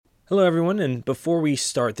Hello, everyone, and before we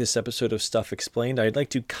start this episode of Stuff Explained, I'd like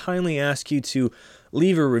to kindly ask you to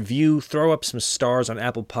leave a review, throw up some stars on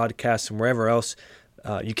Apple Podcasts and wherever else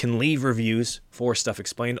you can leave reviews for Stuff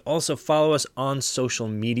Explained. Also, follow us on social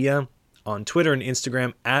media, on Twitter and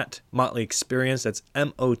Instagram at Motley Experience. That's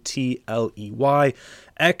MOTLEY XPERIENCE.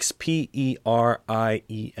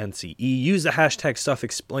 Use the hashtag Stuff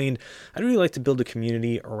Explained. I'd really like to build a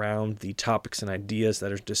community around the topics and ideas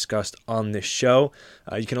that are discussed on this show.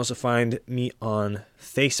 You can also find me on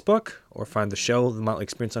Facebook, or find the show, The Motley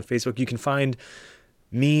Experience, on Facebook. You can find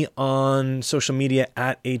me on social media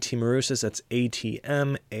at ATMarousas. That's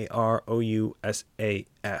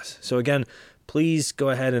ATMAROUSAS. So again, please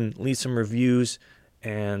go ahead and leave some reviews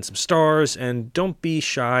and some stars, and don't be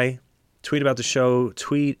shy. Tweet about the show,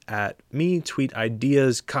 tweet at me, tweet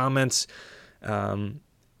ideas, comments,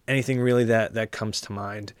 anything really that comes to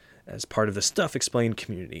mind as part of the Stuff Explained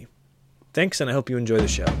community. Thanks, and I hope you enjoy the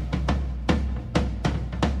show.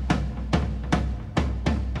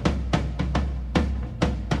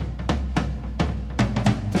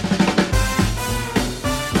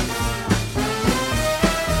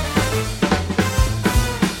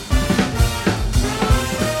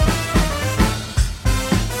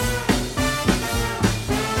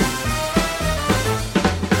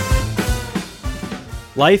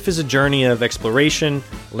 Life is a journey of exploration,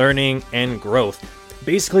 learning, and growth.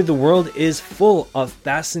 Basically, the world is full of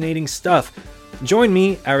fascinating stuff. Join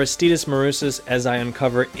me, Aristides Marousas, as I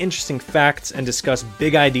uncover interesting facts and discuss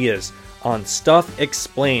big ideas on Stuff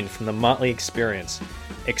Explained from the Motley Experience.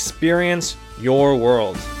 Experience your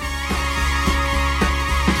world.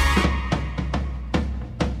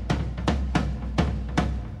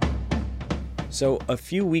 So a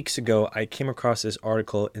few weeks ago, I came across this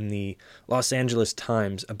article in the Los Angeles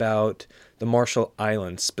Times about the Marshall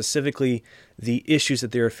Islands, specifically the issues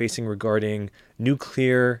that they are facing regarding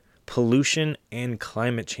nuclear pollution and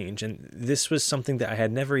climate change. And this was something that I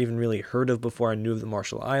had never even really heard of before I knew of the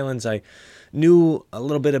Marshall Islands. I knew a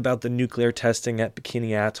little bit about the nuclear testing at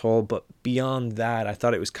Bikini Atoll, but beyond that, I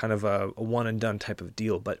thought it was kind of a one and done type of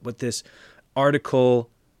deal. But what this article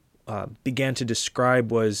began to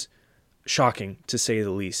describe was shocking, to say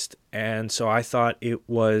the least. And so I thought it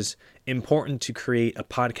was important to create a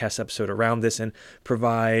podcast episode around this and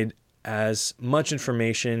provide as much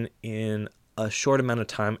information in a short amount of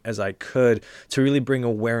time as I could to really bring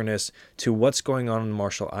awareness to what's going on in the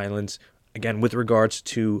Marshall Islands, again, with regards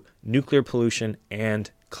to nuclear pollution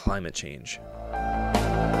and climate change.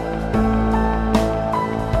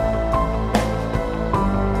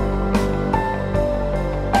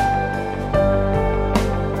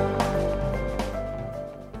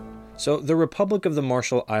 So the Republic of the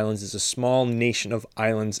Marshall Islands is a small nation of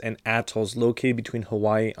islands and atolls located between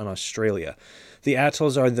Hawaii and Australia. The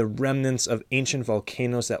atolls are the remnants of ancient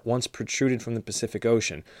volcanoes that once protruded from the Pacific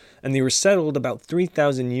Ocean, and they were settled about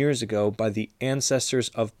 3,000 years ago by the ancestors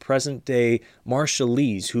of present-day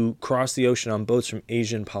Marshallese who crossed the ocean on boats from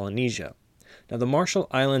Asia and Polynesia. Now, the Marshall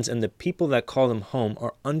Islands and the people that call them home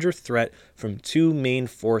are under threat from two main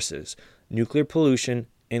forces: nuclear pollution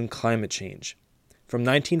and climate change. From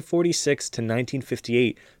 1946 to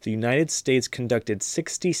 1958, the United States conducted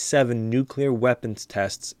 67 nuclear weapons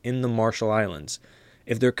tests in the Marshall Islands.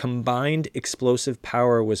 If their combined explosive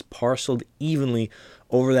power was parceled evenly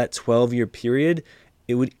over that 12-year period,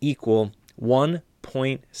 it would equal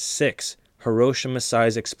 1.6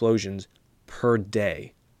 Hiroshima-sized explosions per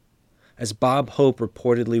day. As Bob Hope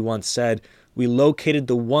reportedly once said, "We located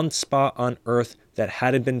the one spot on Earth that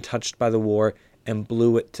hadn't been touched by the war and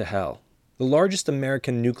blew it to hell." The largest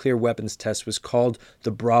American nuclear weapons test was called the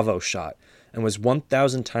Bravo Shot and was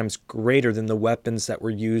 1,000 times greater than the weapons that were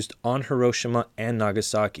used on Hiroshima and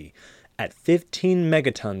Nagasaki. At 15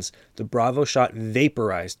 megatons, the Bravo Shot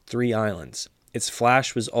vaporized 3 islands. Its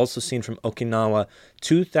flash was also seen from Okinawa,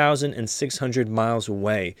 2,600 miles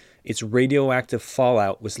away. Its radioactive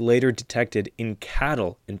fallout was later detected in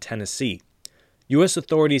cattle in Tennessee. U.S.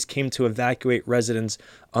 authorities came to evacuate residents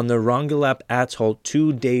on the Rongelap Atoll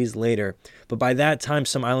 2 days later, but by that time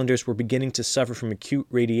some islanders were beginning to suffer from acute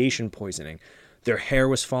radiation poisoning. Their hair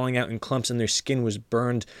was falling out in clumps and their skin was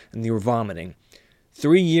burned and they were vomiting.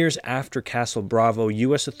 3 years after Castle Bravo,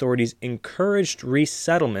 U.S. authorities encouraged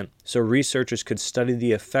resettlement so researchers could study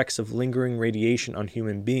the effects of lingering radiation on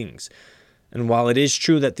human beings. And while it is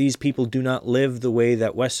true that these people do not live the way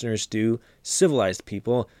that Westerners do, civilized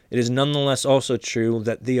people, it is nonetheless also true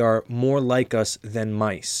that they are more like us than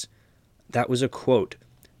mice. That was a quote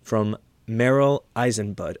from Merrill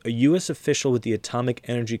Eisenbud, a U.S. official with the Atomic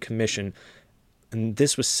Energy Commission, and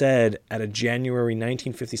this was said at a January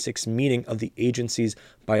 1956 meeting of the agency's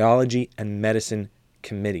Biology and Medicine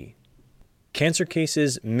Committee. Cancer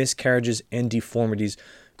cases, miscarriages, and deformities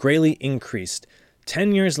greatly increased.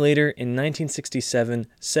 10 years later, in 1967,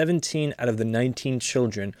 17 out of the 19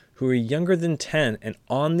 children who were younger than 10 and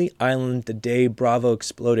on the island the day Bravo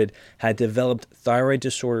exploded had developed thyroid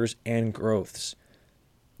disorders and growths.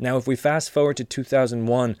 Now, if we fast forward to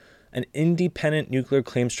 2001, an independent nuclear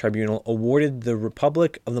claims tribunal awarded the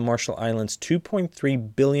Republic of the Marshall Islands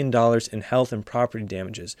 $2.3 billion in health and property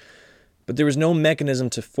damages, but there was no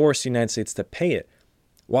mechanism to force the United States to pay it.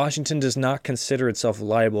 Washington does not consider itself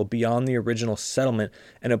liable beyond the original settlement,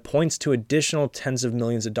 and it points to additional tens of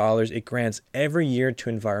millions of dollars it grants every year to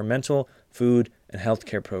environmental, food, and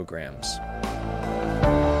healthcare programs.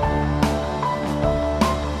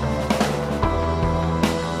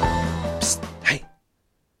 Psst,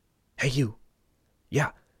 hey you.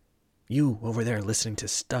 Yeah, you over there listening to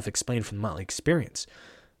Stuff Explained from the Motley Experience.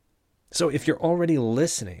 So if you're already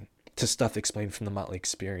listening to Stuff Explained from the Motley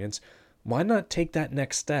Experience, why not take that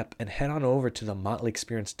next step and head on over to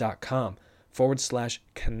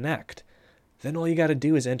themotleyexperience.com/connect. Then all you got to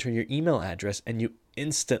do is enter your email address and you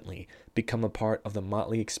instantly become a part of the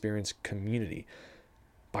Motley Experience community.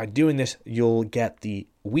 By doing this, you'll get the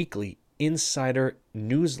weekly insider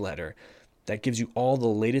newsletter that gives you all the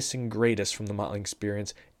latest and greatest from the Motley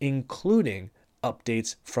Experience, including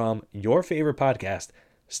updates from your favorite podcast,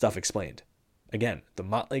 Stuff Explained. Again,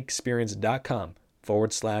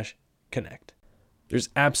 themotleyexperience.com/connect. There's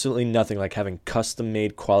absolutely nothing like having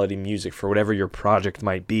custom-made quality music for whatever your project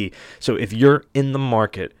might be. So if you're in the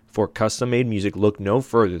market for custom-made music, look no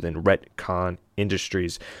further than Retcon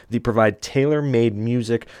Industries. They provide tailor-made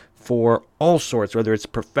music for all sorts, whether it's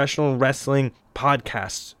professional wrestling,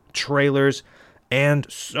 podcasts, trailers, and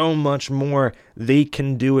so much more. They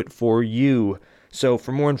can do it for you. So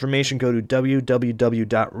for more information, go to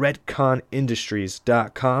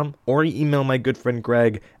www.retconindustries.com or email my good friend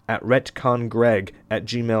Greg at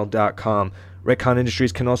retcongreg@gmail.com. Retcon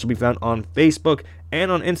Industries can also be found on Facebook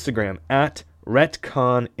and on Instagram at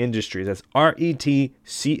Retcon Industries. That's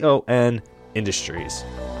RETCON Industries.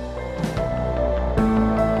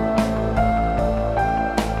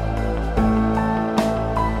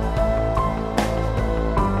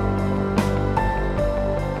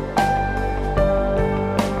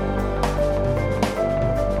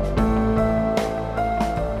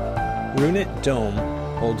 Runit Dome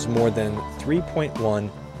holds more than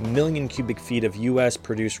 3.1 million cubic feet of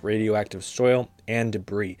U.S.-produced radioactive soil and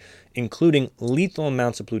debris, including lethal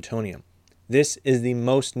amounts of plutonium. This is the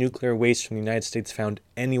most nuclear waste from the United States found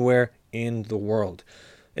anywhere in the world.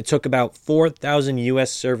 It took about 4,000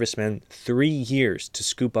 U.S. servicemen 3 years to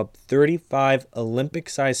scoop up 35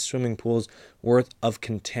 Olympic-sized swimming pools worth of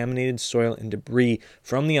contaminated soil and debris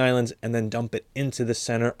from the islands and then dump it into the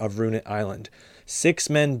center of Runit Island. 6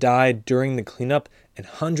 men died during the cleanup, and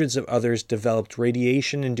hundreds of others developed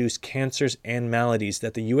radiation-induced cancers and maladies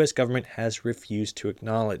that the U.S. government has refused to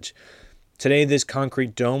acknowledge. Today, this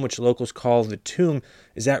concrete dome, which locals call the tomb,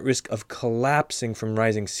 is at risk of collapsing from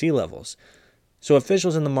rising sea levels. So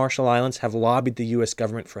officials in the Marshall Islands have lobbied the U.S.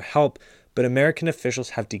 government for help, but American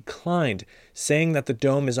officials have declined, saying that the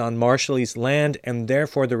dome is on Marshallese land and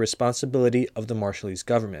therefore the responsibility of the Marshallese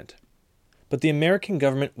government. But the American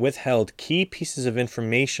government withheld key pieces of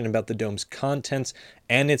information about the dome's contents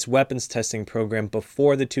and its weapons testing program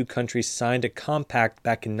before the two countries signed a compact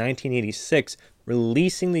back in 1986,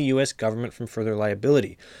 releasing the U.S. government from further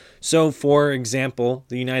liability. So, for example,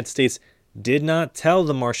 the United States did not tell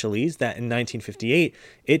the Marshallese that in 1958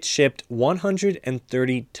 it shipped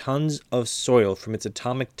 130 tons of soil from its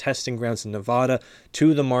atomic testing grounds in Nevada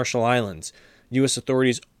to the Marshall Islands. U.S.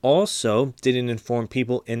 authorities also didn't inform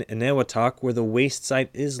people in Eniwetok, where the waste site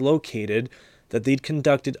is located, that they'd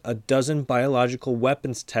conducted a dozen biological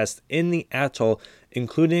weapons tests in the atoll,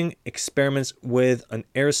 including experiments with an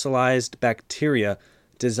aerosolized bacteria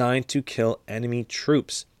designed to kill enemy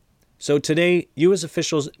troops. So today, U.S.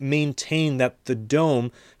 officials maintain that the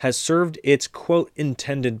dome has served its, quote,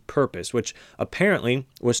 intended purpose, which apparently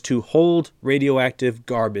was to hold radioactive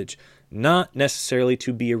garbage, not necessarily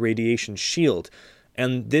to be a radiation shield.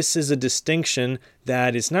 And this is a distinction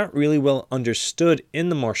that is not really well understood in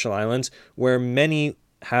the Marshall Islands, where many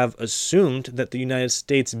have assumed that the United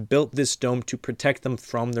States built this dome to protect them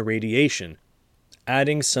from the radiation.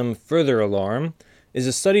 Adding some further alarm is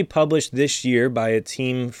a study published this year by a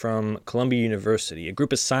team from Columbia University. A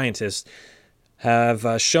group of scientists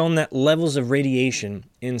have shown that levels of radiation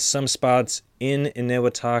in some spots in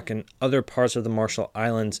Eniwetok and other parts of the Marshall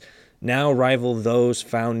Islands now rival those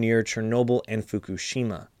found near Chernobyl and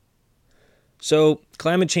Fukushima. So,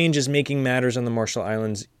 climate change is making matters on the Marshall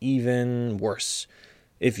Islands even worse.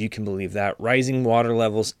 if you can believe that. Rising water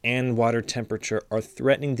levels and water temperature are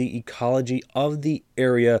threatening the ecology of the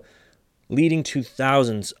area, leading to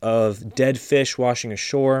thousands of dead fish washing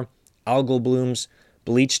ashore, algal blooms,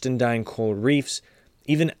 bleached and dying coral reefs.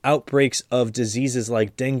 Even outbreaks of diseases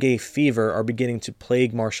like dengue fever are beginning to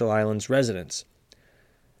plague Marshall Islands residents.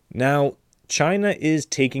 Now, China is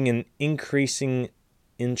taking an increasing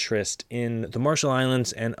interest in the Marshall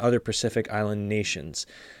Islands and other Pacific Island nations.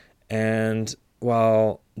 And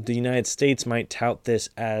while the United States might tout this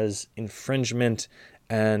as infringement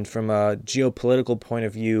and from a geopolitical point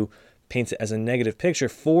of view paints it as a negative picture,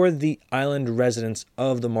 for the island residents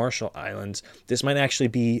of the Marshall Islands, this might actually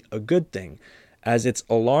be a good thing, as it's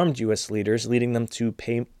alarmed U.S. leaders, leading them to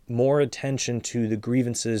pay more attention to the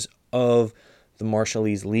grievances of the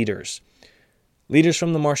Marshallese leaders. Leaders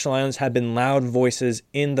from the Marshall Islands have been loud voices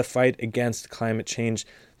in the fight against climate change.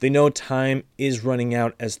 They know time is running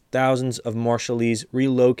out as thousands of Marshallese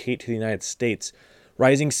relocate to the United States.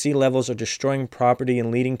 Rising sea levels are destroying property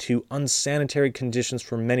and leading to unsanitary conditions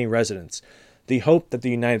for many residents. They hope that the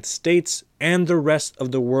United States and the rest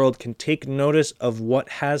of the world can take notice of what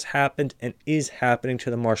has happened and is happening to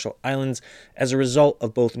the Marshall Islands as a result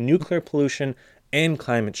of both nuclear pollution and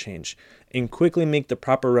climate change, and quickly make the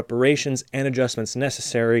proper reparations and adjustments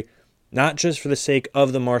necessary, not just for the sake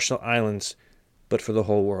of the Marshall Islands, but for the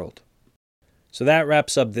whole world. So that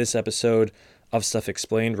wraps up this episode of Stuff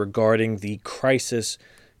Explained regarding the crisis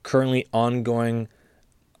currently ongoing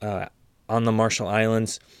on the Marshall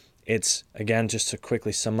Islands. It's, again, just to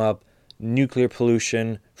quickly sum up, nuclear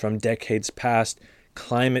pollution from decades past,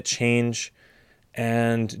 climate change,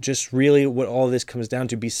 and just really what all this comes down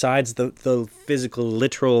to, besides the physical,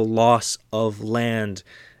 literal loss of land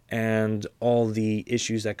and all the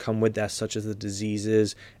issues that come with that, such as the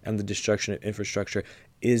diseases and the destruction of infrastructure,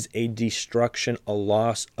 is a destruction, a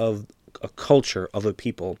loss of a culture of a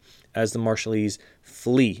people as the Marshallese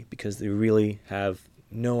flee because they really have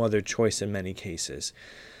no other choice in many cases.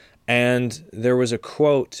 And there was a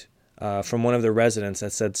quote from one of the residents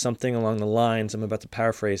that said something along the lines, I'm about to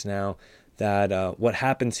paraphrase now, that what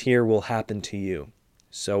happens here will happen to you.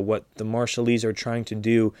 So what the Marshallese are trying to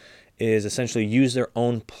do is essentially use their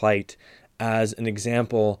own plight as an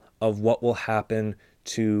example of what will happen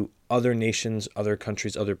to other nations, other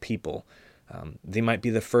countries, other people. They might be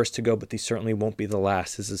the first to go, but they certainly won't be the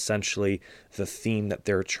last, is essentially the theme that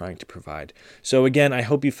they're trying to provide. So again, I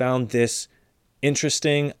hope you found this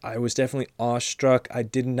interesting. I was definitely awestruck. I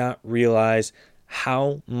did not realize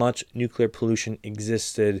how much nuclear pollution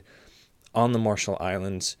existed on the Marshall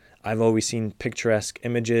Islands. I've always seen picturesque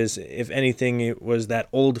images. If anything, it was that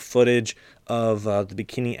old footage of the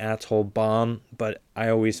Bikini Atoll bomb, but I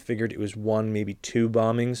always figured it was one, maybe two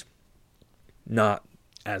bombings, not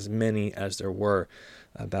as many as there were.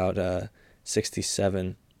 About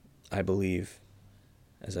 67, I believe,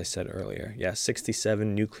 as I said earlier. Yeah,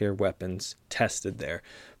 67 nuclear weapons tested there,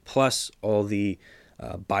 plus all the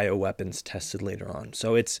bioweapons tested later on.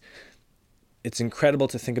 So it's incredible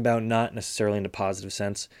to think about, not necessarily in a positive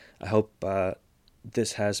sense. I hope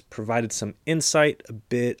this has provided some insight, a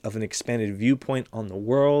bit of an expanded viewpoint on the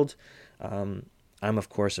world. I'm, of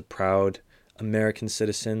course, a proud American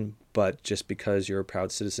citizen, but just because you're a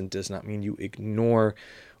proud citizen does not mean you ignore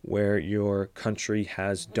where your country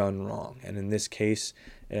has done wrong. And in this case,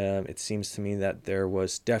 it seems to me that there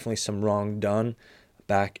was definitely some wrong done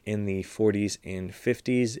back in the 40s and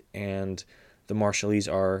 50s, and the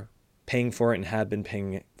Marshallese are paying for it and have been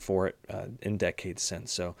paying for it in decades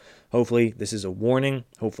since. So hopefully this is a warning.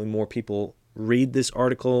 Hopefully more people read this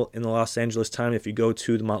article in the Los Angeles Times. If you go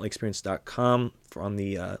to themotleyexperience.com on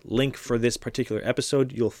the link for this particular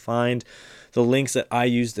episode, you'll find the links that I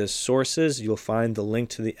used as sources. You'll find the link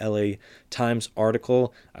to the LA Times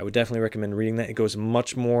article. I would definitely recommend reading that. It goes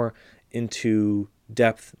much more into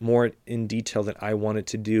depth, more in detail than I wanted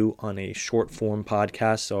to do on a short form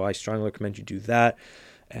podcast. So I strongly recommend you do that.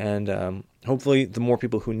 And hopefully the more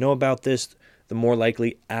people who know about this, the more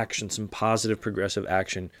likely action, some positive progressive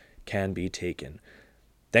action can be taken.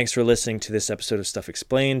 Thanks for listening to this episode of Stuff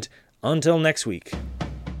Explained. Until next week.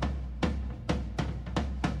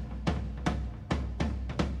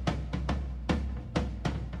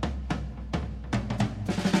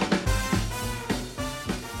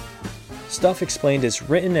 Stuff Explained is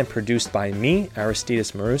written and produced by me,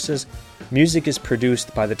 Aristides Marousas. Music is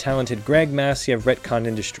produced by the talented Greg Massey of Retcon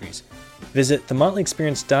Industries. Visit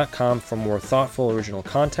themotleyexperience.com for more thoughtful original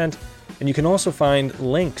content, and you can also find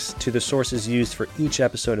links to the sources used for each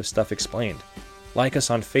episode of Stuff Explained. Like us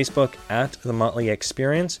on Facebook at The Motley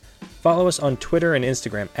Experience, follow us on Twitter and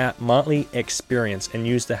Instagram at Motley Experience, and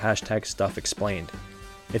use the hashtag Stuff Explained.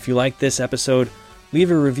 If you like this episode,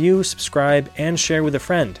 Leave a review, subscribe, and share with a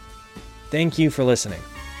friend. Thank you for listening.